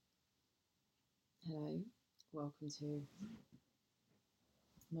Hello, welcome to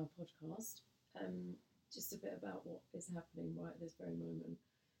my podcast. Um, just a bit about what is happening right at this very moment.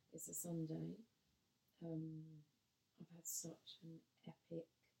 It's a Sunday. Um, I've had such an epic,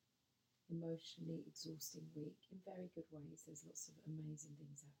 emotionally exhausting week in very good ways. There's lots of amazing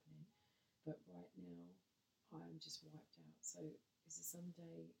things happening, but right now I'm just wiped out. So it's a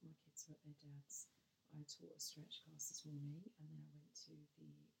Sunday. My kids are at their dad's. I taught a stretch class this morning, and then I went to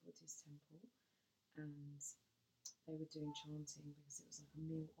the Buddhist temple and they were doing chanting because it was like a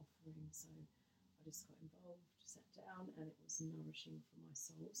meal offering. So I just got involved, sat down, and it was nourishing for my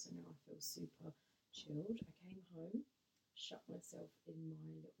soul. So now I feel super chilled. I came home, shut myself in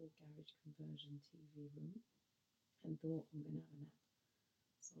my little garage conversion TV room, and thought I'm going to have a nap.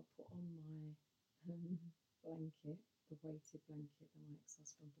 So I put on my blanket, the weighted blanket that my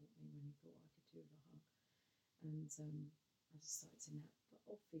ex-husband bought me when he thought I could do with a hug, and I just started to nap. But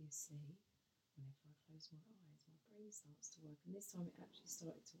obviously, whenever I close my eyes, my brain starts to work. And this time it actually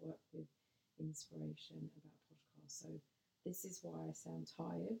started to work with inspiration about podcasts. So this is why I sound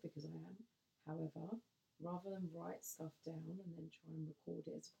tired, because I am. However, rather than write stuff down and then try and record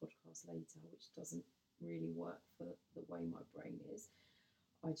it as a podcast later, which doesn't really work for the way my brain is,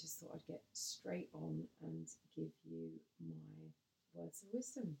 I just thought I'd get straight on and give you my words of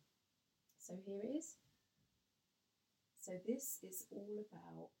wisdom. So here it is. So this is all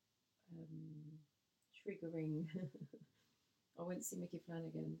about triggering. I went to see Mickey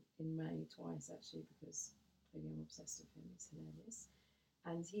Flanagan in May twice actually because clearly I'm obsessed with him. He's hilarious.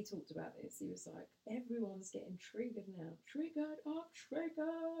 And he talked about this. He was like, everyone's getting triggered now. Triggered, I'm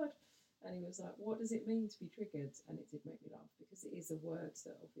triggered. And he was like, what does it mean to be triggered? And it did make me laugh because it is a word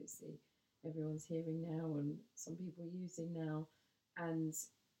that obviously everyone's hearing now and some people are using now. And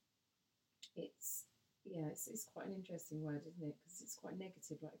it's, yeah, it's quite an interesting word, isn't it? Because it's quite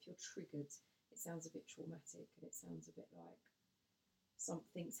negative. Like if you're triggered, it sounds a bit traumatic and it sounds a bit like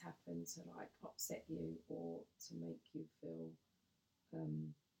something's happened to like upset you or to make you feel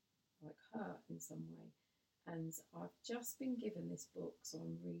um, like hurt in some way. And I've just been given this book, so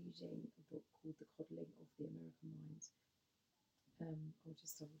I'm reading a book called The Coddling of the American Mind. I'll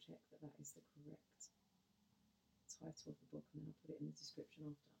just double check that that is the correct title of the book, and then I'll put it in the description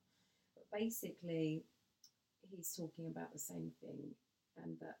after. But basically, he's talking about the same thing,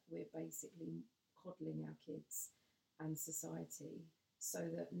 and that we're basically coddling our kids and society so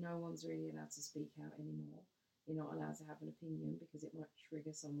that no one's really allowed to speak out anymore. You're not allowed to have an opinion because it might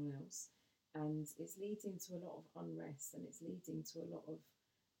trigger someone else. And it's leading to a lot of unrest, and it's leading to a lot of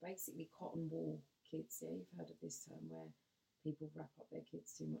basically cotton wool kids. Yeah, you've heard of this term where people wrap up their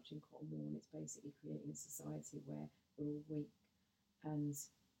kids too much in cotton wool, and it's basically creating a society where we're all weak. And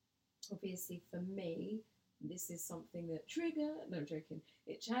obviously for me, this is something that no, I'm joking,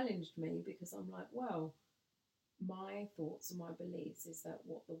 it challenged me because I'm like, well, my thoughts and my beliefs is that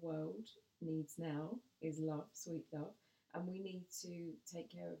what the world needs now is love, sweet love, and we need to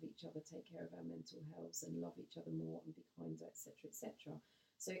take care of each other, take care of our mental health, and love each other more, and be kinder, etc., etc.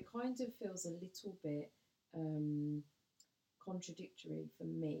 So it kind of feels a little bit um, contradictory for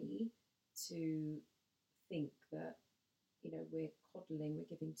me to think that we're coddling,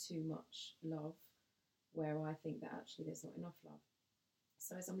 we're giving too much love, where I think that actually there's not enough love.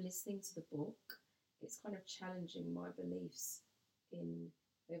 So as I'm listening to the book, it's kind of challenging my beliefs in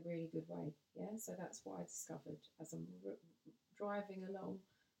a really good way. Yeah, so that's what I discovered as I'm driving along,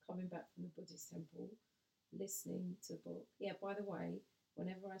 coming back from the Buddhist temple, listening to the book. Yeah, by the way,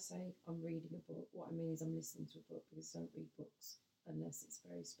 whenever I say I'm reading a book, what I mean is I'm listening to a book, because I don't read books unless it's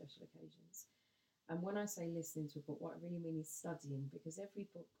very special occasions. And when I say listening to a book, what I really mean is studying, because every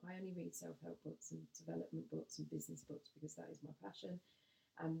book, I only read self help books and development books and business books because that is my passion.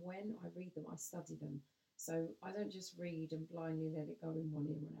 And when I read them, I study them. So I don't just read and blindly let it go in one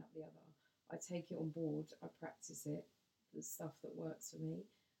ear and out the other. I take it on board, I practice it, the stuff that works for me.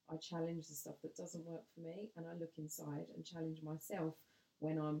 I challenge the stuff that doesn't work for me, and I look inside and challenge myself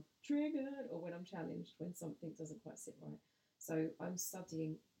when I'm triggered or when I'm challenged, when something doesn't quite sit right. So I'm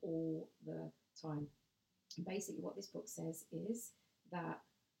studying all the time. And basically, what this book says is that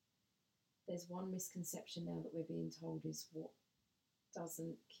there's one misconception now that we're being told is what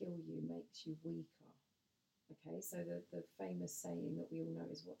doesn't kill you makes you weaker. Okay, so the famous saying that we all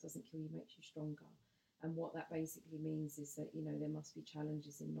know is what doesn't kill you makes you stronger. And what that basically means is that, there must be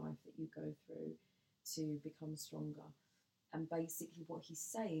challenges in life that you go through to become stronger. And basically, what he's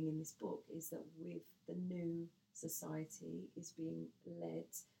saying in this book is that with the new society is being led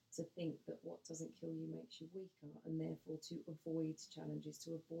to think that what doesn't kill you makes you weaker, and therefore to avoid challenges,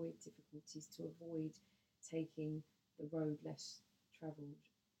 to avoid difficulties, to avoid taking the road less travelled,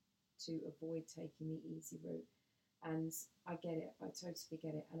 to avoid taking the easy route. And I get it, I totally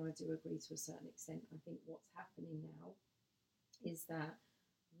get it, and I do agree to a certain extent. I think what's happening now is that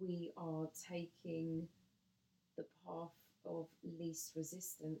we are taking the path of least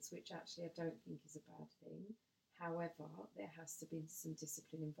resistance, which actually I don't think is a bad thing. However, there has to be some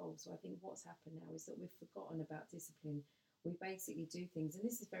discipline involved. So I think what's happened now is that we've forgotten about discipline. We basically do things, and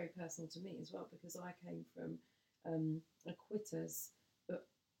this is very personal to me as well, because I came from a quitter's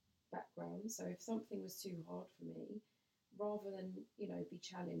background. So if something was too hard for me, rather than be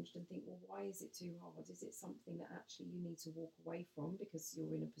challenged and think, well, why is it too hard? Is it something that actually you need to walk away from because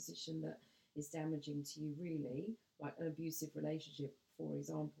you're in a position that is damaging to you, really, like an abusive relationship, for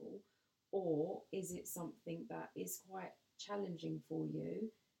example? Or is it something that is quite challenging for you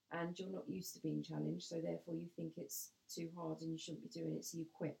and you're not used to being challenged, so therefore you think it's too hard and you shouldn't be doing it, so you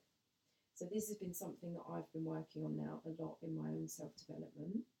quit? So this has been something that I've been working on now a lot in my own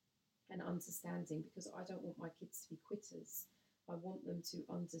self-development and understanding, because I don't want my kids to be quitters. I want them to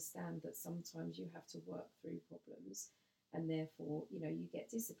understand that sometimes you have to work through problems, and therefore, you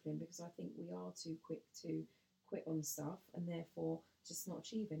get discipline, because I think we are too quick to quit on stuff and therefore just not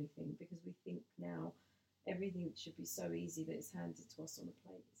achieve anything, because we think now everything should be so easy that it's handed to us on a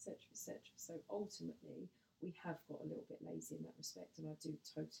plate, etc., etc. So ultimately, we have got a little bit lazy in that respect, and I do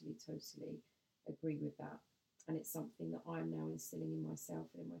totally agree with that. And it's something that I'm now instilling in myself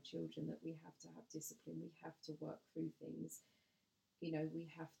and in my children, that we have to have discipline. We have to work through things. We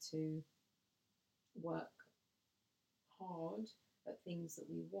have to work hard at things that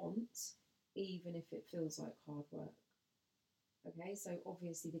we want, even if it feels like hard work. Okay, so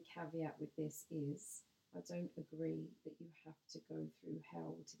obviously the caveat with this is I don't agree that you have to go through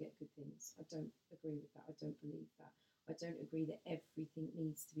hell to get good things. I don't agree with that. I don't believe that. I don't agree that everything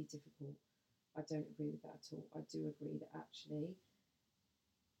needs to be difficult. I don't agree with that at all. I do agree that actually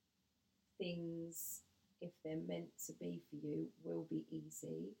things, if they're meant to be for you, will be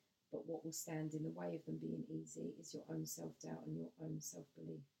easy, but what will stand in the way of them being easy is your own self-doubt and your own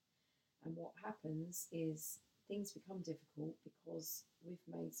self-belief. And what happens is things become difficult because we've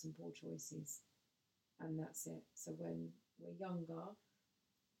made some poor choices, and that's it. So when we're younger,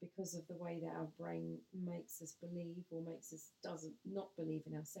 because of the way that our brain makes us believe, or makes us doesn't not believe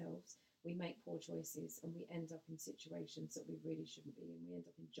in ourselves, we make poor choices and we end up in situations that we really shouldn't be in. We end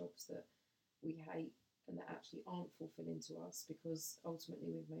up in jobs that we hate and that actually aren't fulfilling to us, because ultimately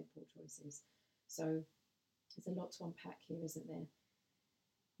we've made poor choices. So there's a lot to unpack here, isn't there?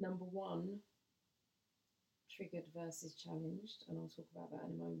 Number one, triggered versus challenged, and I'll talk about that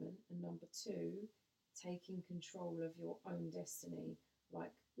in a moment. And number two, taking control of your own destiny.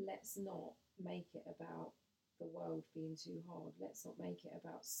 Like, let's not make it about the world being too hard. Let's not make it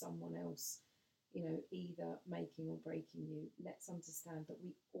about someone else, either making or breaking you. Let's understand that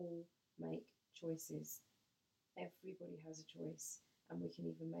we all make choices. Everybody has a choice, and we can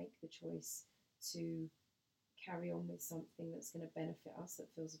either make the choice to carry on with something that's going to benefit us that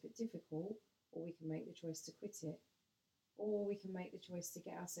feels a bit difficult, or we can make the choice to quit it, or we can make the choice to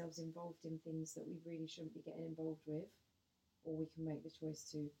get ourselves involved in things that we really shouldn't be getting involved with, or we can make the choice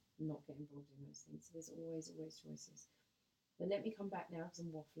to not get involved in those things. So there's always choices. But let me come back now, because I'm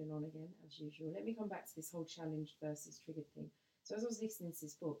waffling on again, as usual. Let me come back to this whole challenged versus triggered thing. So as I was listening to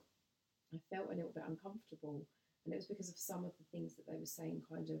this book, I felt a little bit uncomfortable, and it was because of some of the things that they were saying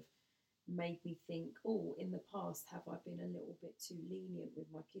kind of made me think, oh, in the past, have I been a little bit too lenient with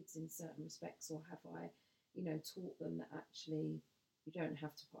my kids in certain respects, or have I, taught them that actually you don't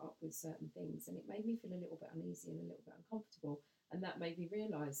have to put up with certain things? And it made me feel a little bit uneasy and a little bit uncomfortable. And that made me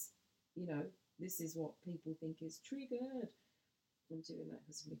realise, this is what people think is triggered. I'm doing that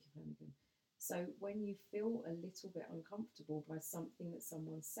because of Mickey Flanagan. So when you feel a little bit uncomfortable by something that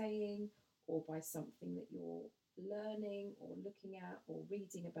someone's saying, or by something that you're learning or looking at or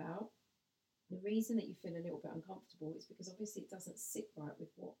reading about, the reason that you feel a little bit uncomfortable is because obviously it doesn't sit right with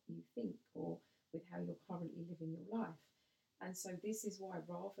what you think or with how you're currently living your life. And so this is why,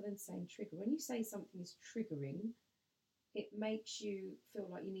 rather than saying trigger, when you say something is triggering, it makes you feel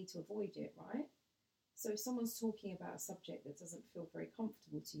like you need to avoid it, right? So if someone's talking about a subject that doesn't feel very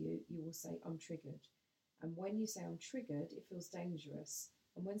comfortable to you, you will say, I'm triggered. And when you say I'm triggered, it feels dangerous.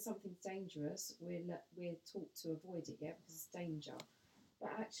 And when something's dangerous, we're taught to avoid it, yeah, because it's danger.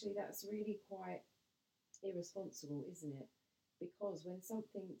 But actually, that's really quite irresponsible, isn't it? Because when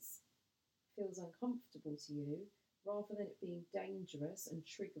something feels uncomfortable to you, rather than it being dangerous and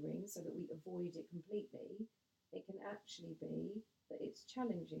triggering so that we avoid it completely, it can actually be that it's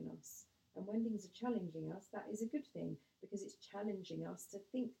challenging us. And when things are challenging us, that is a good thing, because it's challenging us to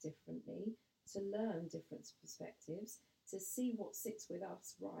think differently, to learn different perspectives, to see what sits with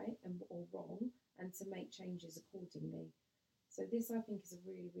us right and or wrong, and to make changes accordingly. So this, I think, is a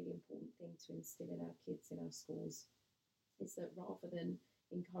really, really important thing to instill in our kids in our schools, is that rather than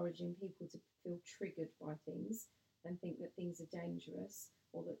encouraging people to feel triggered by things and think that things are dangerous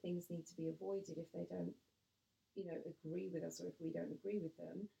or that things need to be avoided if they don't, agree with us, or if we don't agree with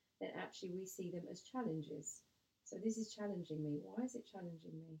them, then actually we see them as challenges. So this is challenging me. Why is it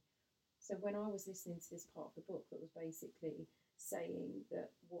challenging me? So when I was listening to this part of the book that was basically saying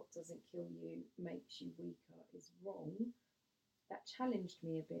that what doesn't kill you makes you weaker is wrong, that challenged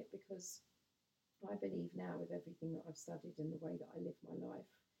me a bit, because I believe now, with everything that I've studied and the way that I live my life,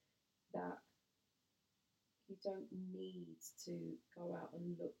 that you don't need to go out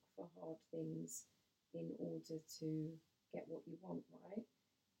and look for hard things in order to get what you want, right?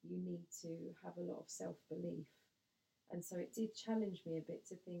 You need to have a lot of self belief. And so it did challenge me a bit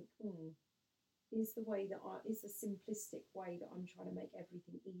to think, is the simplistic way that I'm trying to make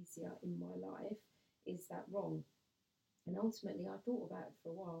everything easier in my life, is that wrong? And ultimately, I thought about it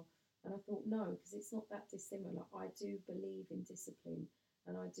for a while, and I thought, no, because it's not that dissimilar. I do believe in discipline,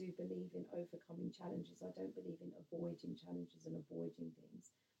 and I do believe in overcoming challenges. I don't believe in avoiding challenges and avoiding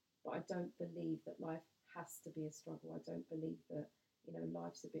things, but I don't believe that life has to be a struggle. I don't believe that,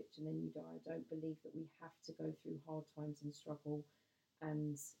 life's a bitch and then you die. I don't believe that we have to go through hard times and struggle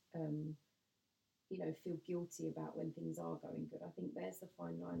and, feel guilty about when things are going good. I think there's the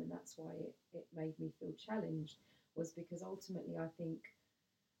fine line, and that's why it made me feel challenged, was because ultimately I think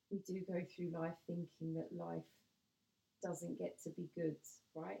we do go through life thinking that life doesn't get to be good,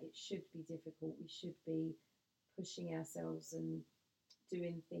 right? It should be difficult. We should be pushing ourselves and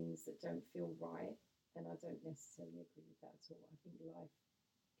doing things that don't feel right. And I don't necessarily agree with that at all. I think life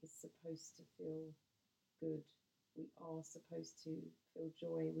is supposed to feel good. We are supposed to feel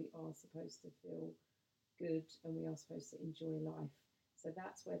joy. We are supposed to feel good, and we are supposed to enjoy life. So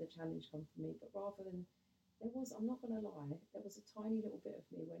that's where the challenge comes for me. But rather than, I'm not going to lie, there was a tiny little bit of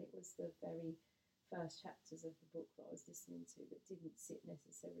me when it was the very first chapters of the book that I was listening to that didn't sit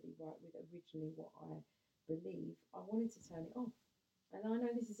necessarily right with originally what I believe. I wanted to turn it off. And I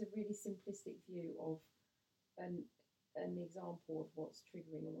know this is a really simplistic view of an example of what's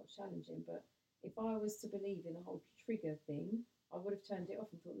triggering and what's challenging, but if I was to believe in the whole trigger thing, I would have turned it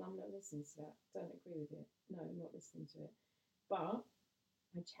off and thought, no, I'm not listening to that. Don't agree with it. No, I'm not listening to it. But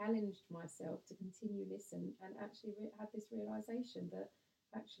I challenged myself to continue listen, and actually had this realization that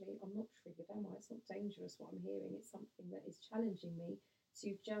actually I'm not triggered, am I? It's not dangerous what I'm hearing. It's something that is challenging me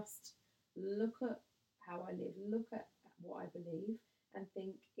to just look at how I live, look at what I believe, and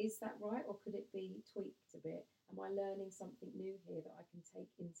think, is that right, or could it be tweaked a bit? Am I learning something new here that I can take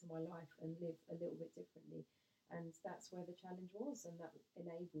into my life and live a little bit differently? And that's where the challenge was, and that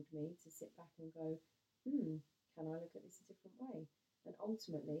enabled me to sit back and go, can I look at this a different way? And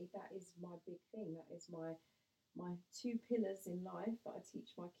ultimately, that is my big thing. That is my two pillars in life that I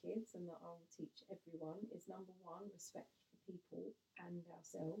teach my kids and that I will teach everyone is, number one, respect for people and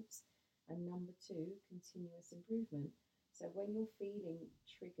ourselves, and number two, continuous improvement. So when you're feeling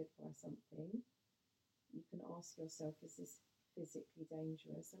triggered by something, you can ask yourself, is this physically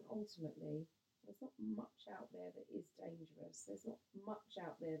dangerous? And ultimately, there's not much out there that is dangerous. There's not much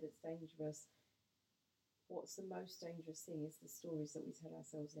out there that's dangerous. What's the most dangerous thing is the stories that we tell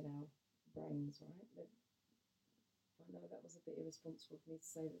ourselves in our brains, right? I know that was a bit irresponsible for me to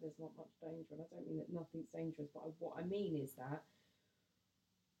say that there's not much danger, and I don't mean that nothing's dangerous, but what I mean is that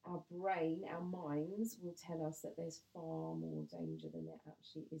our brain, our minds will tell us that there's far more danger than there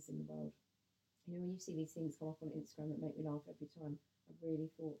actually is in the world. When you see these things come up on Instagram that make me laugh every time, I really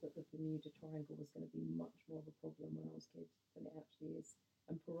thought that the Bermuda Triangle was going to be much more of a problem when I was a kid than it actually is.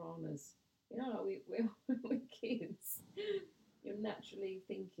 And piranhas. Like we're kids. You're naturally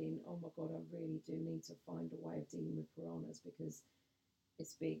thinking, oh my God, I really do need to find a way of dealing with piranhas because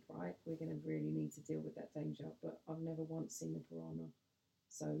it's big, right? We're going to really need to deal with that danger. But I've never once seen a piranha.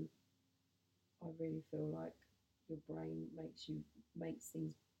 So I really feel like your brain makes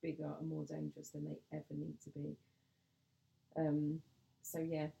things bigger and more dangerous than they ever need to be. So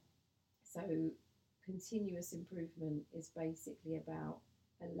yeah, so continuous improvement is basically about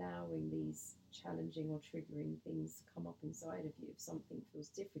allowing these challenging or triggering things to come up inside of you if something feels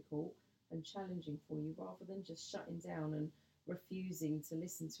difficult and challenging for you, rather than just shutting down and refusing to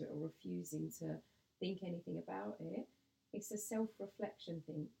listen to it or refusing to think anything about it. It's a self-reflection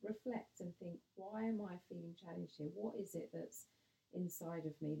thing. Reflect and think, why am I feeling challenged here? What is it that's inside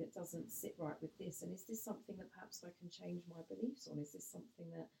of me that doesn't sit right with this? And is this something that perhaps I can change my beliefs on? Is this something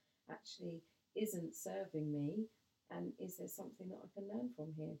that actually isn't serving me? And is there something that I can learn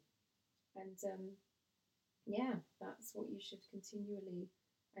from here? And yeah, that's what you should continually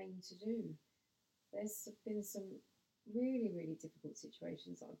aim to do. There's been some really, really difficult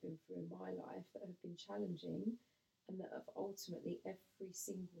situations that I've been through in my life that have been challenging, and that have ultimately every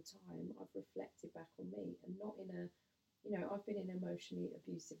single time I've reflected back on me, and not in a, I've been in emotionally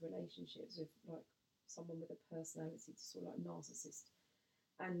abusive relationships with like someone with a personality disorder, like narcissist.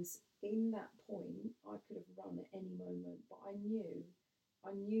 And in that point, I could have run at any moment, but I knew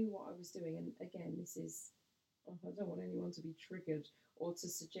what I was doing. And again, this is, I don't want anyone to be triggered or to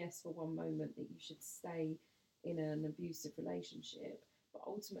suggest for one moment that you should stay in an abusive relationship. But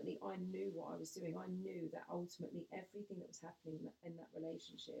ultimately, I knew what I was doing. I knew that ultimately everything that was happening in that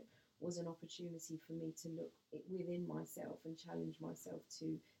relationship was an opportunity for me to look within myself and challenge myself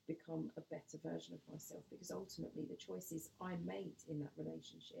to become a better version of myself. Because ultimately, the choices I made in that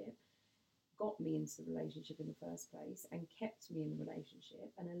relationship got me into the relationship in the first place and kept me in the relationship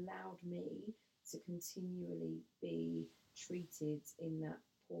and allowed me to continually be treated in that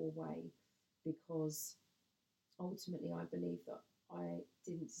poor way, because ultimately I believe that I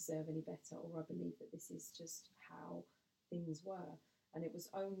didn't deserve any better, or I believe that this is just how things were. And it was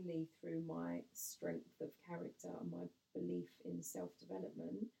only through my strength of character and my belief in self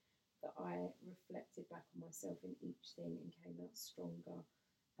development that I reflected back on myself in each thing and came out stronger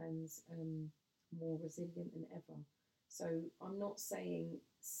and more resilient than ever. So I'm not saying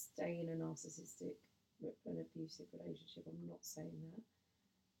stay in a narcissistic, an abusive relationship. I'm not saying that.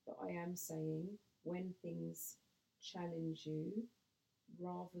 But I am saying when things challenge you,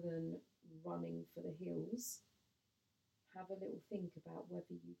 rather than running for the hills, have a little think about whether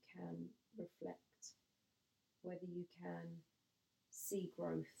you can reflect, whether you can see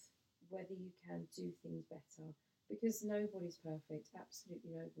growth, whether you can do things better. Because nobody's perfect,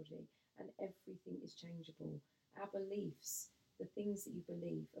 absolutely nobody, and everything is changeable. Our beliefs, the things that you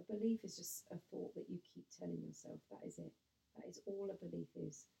believe, a belief is just a thought that you keep telling yourself. That is it. That is all a belief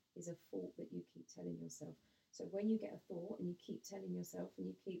is a thought that you keep telling yourself. So when you get a thought and you keep telling yourself, and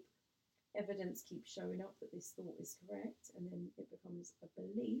you keep, evidence keeps showing up that this thought is correct, and then it becomes a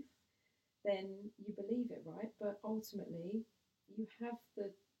belief, then you believe it, right? But ultimately, you have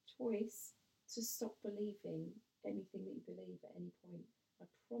the choice to stop believing anything that you believe at any point. I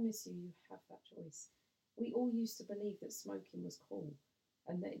promise you, you have that choice. We all used to believe that smoking was cool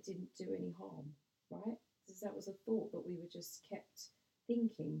and that it didn't do any harm, right? Because that was a thought that we were just kept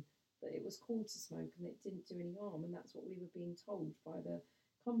thinking, that it was cool to smoke and it didn't do any harm. And that's what we were being told by the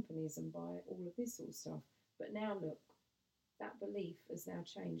companies and by all of this sort of stuff. But now, look, that belief has now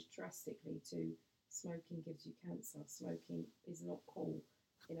changed drastically to smoking gives you cancer. Smoking is not cool.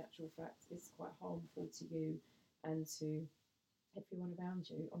 In actual fact, it's quite harmful to you and to everyone around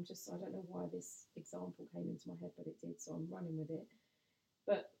you. I don't know why this example came into my head, but it did, so I'm running with it.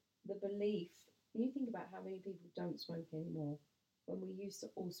 But the belief, when you think about how many people don't smoke anymore, when we used to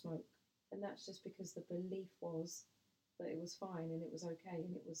all smoke, and that's just because the belief was that it was fine and it was okay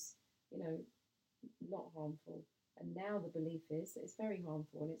and it was, you know, not harmful. And now the belief is that it's very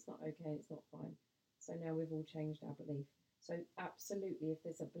harmful and it's not okay and it's not fine. So now we've all changed our belief. So, absolutely, if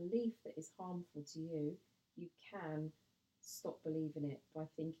there's a belief that is harmful to you, you can stop believing it by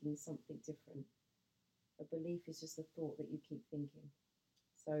thinking something different. A belief is just a thought that you keep thinking.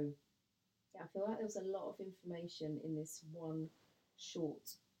 So, yeah, I feel like there was a lot of information in this one short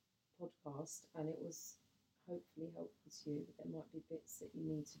podcast, and it was hopefully helpful to you. But there might be bits that you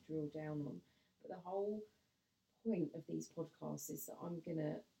need to drill down on. But the whole point of these podcasts is that I'm going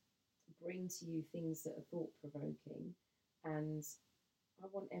to bring to you things that are thought provoking, and I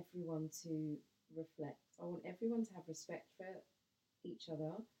want everyone to reflect. I want everyone to have respect for each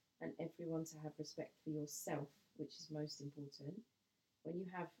other and everyone to have respect for yourself, which is most important. When you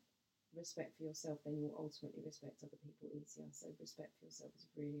have respect for yourself, then you will ultimately respect other people easier. So, respect for yourself is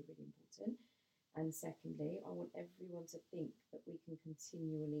really, really important. And secondly, I want everyone to think that we can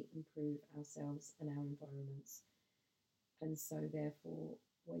continually improve ourselves and our environments. And so, therefore,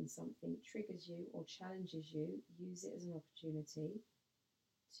 when something triggers you or challenges you, use it as an opportunity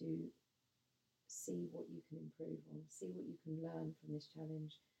to see what you can improve on, see what you can learn from this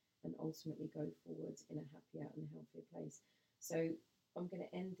challenge, and ultimately go forward in a happier and healthier place. So, I'm going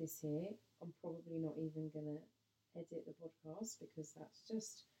to end this here. I'm probably not even going to edit the podcast because that's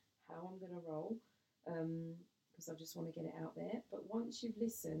just how I'm going to roll, because I just want to get it out there. But once you've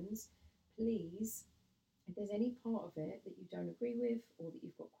listened, please, if there's any part of it that you don't agree with, or that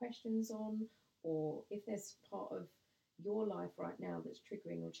you've got questions on, or if there's part of your life right now that's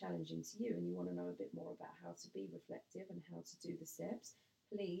triggering or challenging to you and you want to know a bit more about how to be reflective and how to do the steps,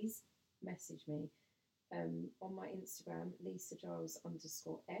 please message me on my Instagram, Lisa Giles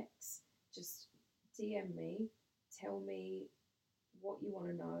 _X. Just DM me, tell me what you want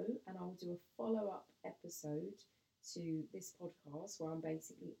to know, and I'll do a follow up episode to this podcast where I'm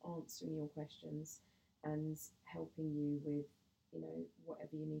basically answering your questions and helping you with,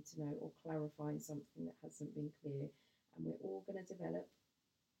 whatever you need to know or clarifying something that hasn't been clear. And we're all going to develop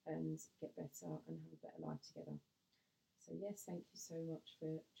and get better and have a better life together. So, yes, thank you so much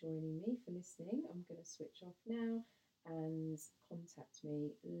for joining me, for listening. I'm going to switch off now and contact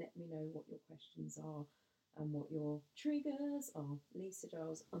me. Let me know what your questions are and what your triggers are. Lisa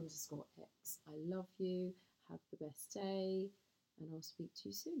Giles _X. I love you. Have the best day, and I'll speak to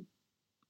you soon.